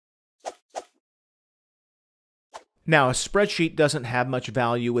Now, a spreadsheet doesn't have much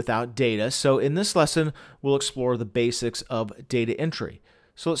value without data, so in this lesson, we'll explore the basics of data entry.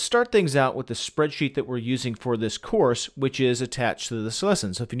 So let's start things out with the spreadsheet that we're using for this course, which is attached to this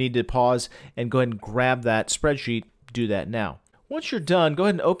lesson. So if you need to pause and go ahead and grab that spreadsheet, do that now. Once you're done, go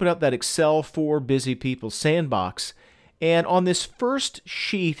ahead and open up that Excel for Busy People sandbox. And on this first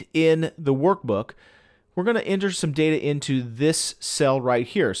sheet in the workbook, we're going to enter some data into this cell right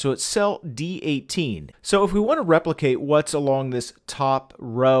here. So it's cell D18. So if we want to replicate what's along this top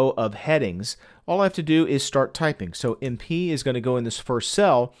row of headings, all I have to do is start typing. So MP is going to go in this first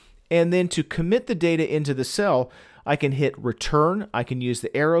cell, and then to commit the data into the cell, I can hit return, I can use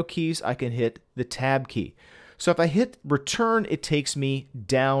the arrow keys, I can hit the tab key. So if I hit return, it takes me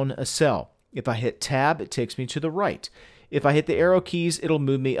down a cell. If I hit tab, it takes me to the right. If I hit the arrow keys, it'll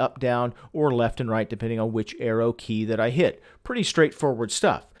move me up, down, or left and right, depending on which arrow key that I hit. Pretty straightforward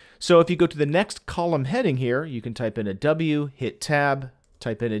stuff. So if you go to the next column heading here, you can type in a W, hit tab,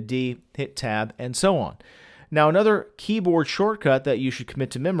 type in a D, hit tab, and so on. Now, another keyboard shortcut that you should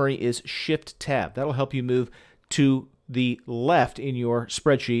commit to memory is Shift Tab. That'll help you move to the left in your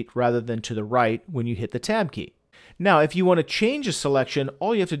spreadsheet rather than to the right when you hit the tab key. Now, if you want to change a selection,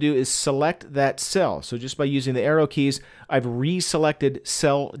 all you have to do is select that cell. So just by using the arrow keys, I've reselected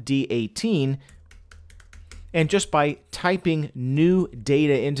cell D18. And just by typing new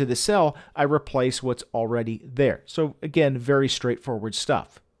data into the cell, I replace what's already there. So again, very straightforward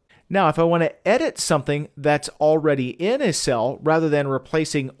stuff. Now, if I want to edit something that's already in a cell rather than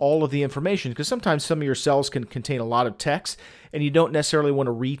replacing all of the information, because sometimes some of your cells can contain a lot of text and you don't necessarily want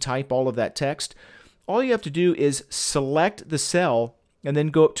to retype all of that text, all you have to do is select the cell and then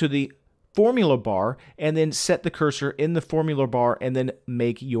go up to the formula bar and then set the cursor in the formula bar and then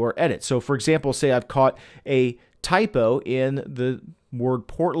make your edit. So for example, say I've caught a typo in the word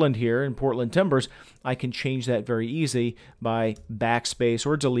Portland here in Portland Timbers, I can change that very easy by backspace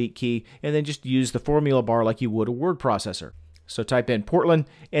or delete key and then just use the formula bar like you would a word processor. So type in Portland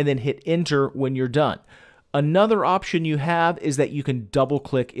and then hit enter when you're done. Another option you have is that you can double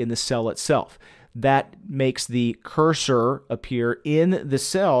click in the cell itself. That makes the cursor appear in the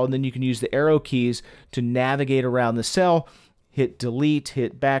cell, and then you can use the arrow keys to navigate around the cell, hit delete,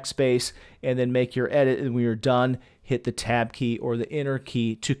 hit backspace, and then make your edit, and when you're done, hit the tab key or the enter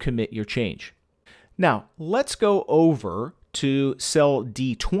key to commit your change. Now, let's go over to cell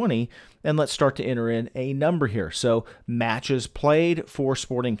D20, and let's start to enter in a number here. So matches played for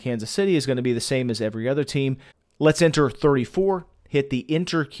Sporting Kansas City is going to be the same as every other team. Let's enter 34. Hit the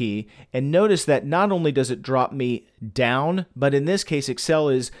enter key, and notice that not only does it drop me down, but in this case Excel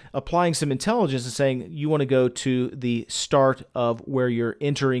is applying some intelligence and saying you want to go to the start of where you're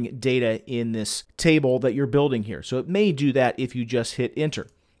entering data in this table that you're building here. So it may do that if you just hit enter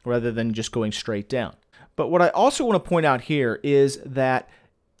rather than just going straight down. But what I also want to point out here is that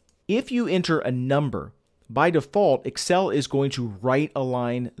if you enter a number, by default, Excel is going to right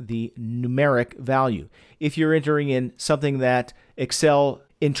align the numeric value. If you're entering in something that Excel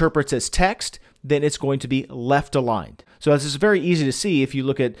interprets as text, then it's going to be left aligned. So this is very easy to see if you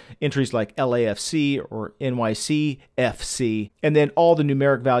look at entries like LAFC or NYCFC, and then all the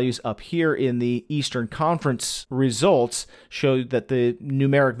numeric values up here in the Eastern Conference results show that the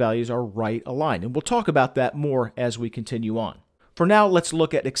numeric values are right aligned. And we'll talk about that more as we continue on. For now, let's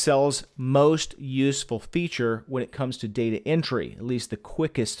look at Excel's most useful feature when it comes to data entry, at least the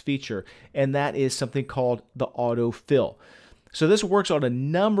quickest feature, and that is something called the autofill. So this works on a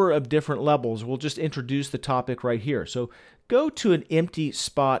number of different levels. We'll just introduce the topic right here. So go to an empty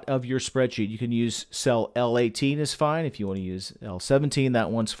spot of your spreadsheet. You can use cell L18 is fine. If you want to use L17,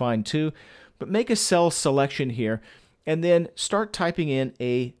 that one's fine too. But make a cell selection here and then start typing in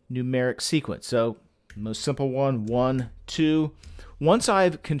a numeric sequence. So most simple one, 1, 2. Once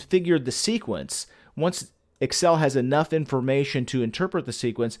I've configured the sequence, once Excel has enough information to interpret the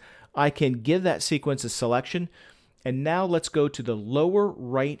sequence, I can give that sequence a selection. And now let's go to the lower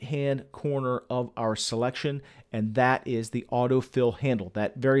right-hand corner of our selection, and that is the autofill handle,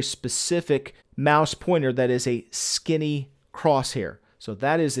 that very specific mouse pointer that is a skinny crosshair. So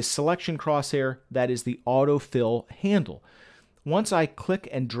that is a selection crosshair, that is the autofill handle. Once I click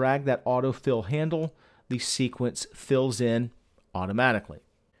and drag that autofill handle, the sequence fills in automatically.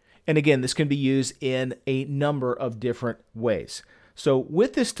 And again, this can be used in a number of different ways. So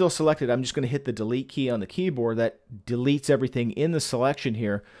with this still selected, I'm just going to hit the delete key on the keyboard. That deletes everything in the selection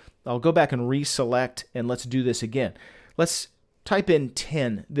here. I'll go back and reselect, and let's do this again. Let's type in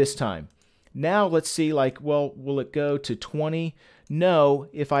 10 this time. Now let's see, like, well, will it go to 20? No,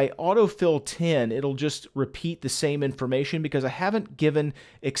 if I autofill 10, it'll just repeat the same information because I haven't given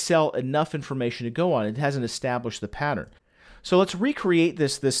Excel enough information to go on. It hasn't established the pattern. So let's recreate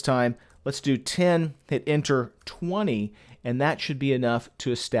this time. Let's do 10, hit enter 20, and that should be enough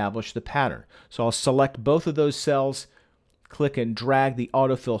to establish the pattern. So I'll select both of those cells, click and drag the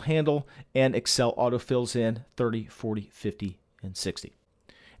autofill handle, and Excel autofills in 30, 40, 50, and 60.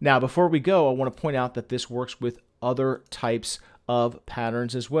 Now, before we go, I want to point out that this works with other types of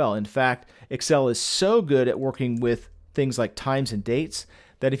patterns as well. In fact, Excel is so good at working with things like times and dates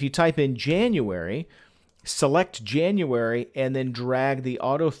that if you type in January, select January, and then drag the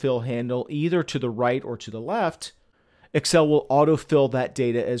autofill handle either to the right or to the left, Excel will autofill that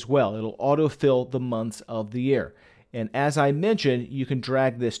data as well. It'll autofill the months of the year. And as I mentioned, you can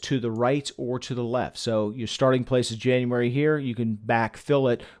drag this to the right or to the left. So your starting place is January here. You can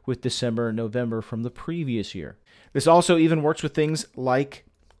backfill it with December and November from the previous year. This also even works with things like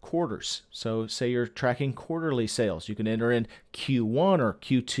quarters. So say you're tracking quarterly sales. You can enter in Q1 or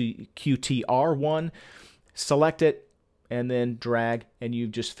QTR1, select it, and then drag, and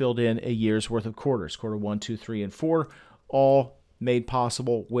you've just filled in a year's worth of quarters. Quarter 1, 2, 3, and 4, all made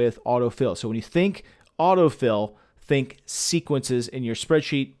possible with autofill. So when you think autofill, think sequences in your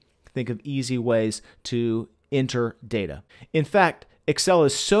spreadsheet. Think of easy ways to enter data. In fact, Excel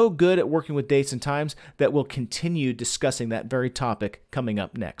is so good at working with dates and times that we'll continue discussing that very topic coming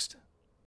up next.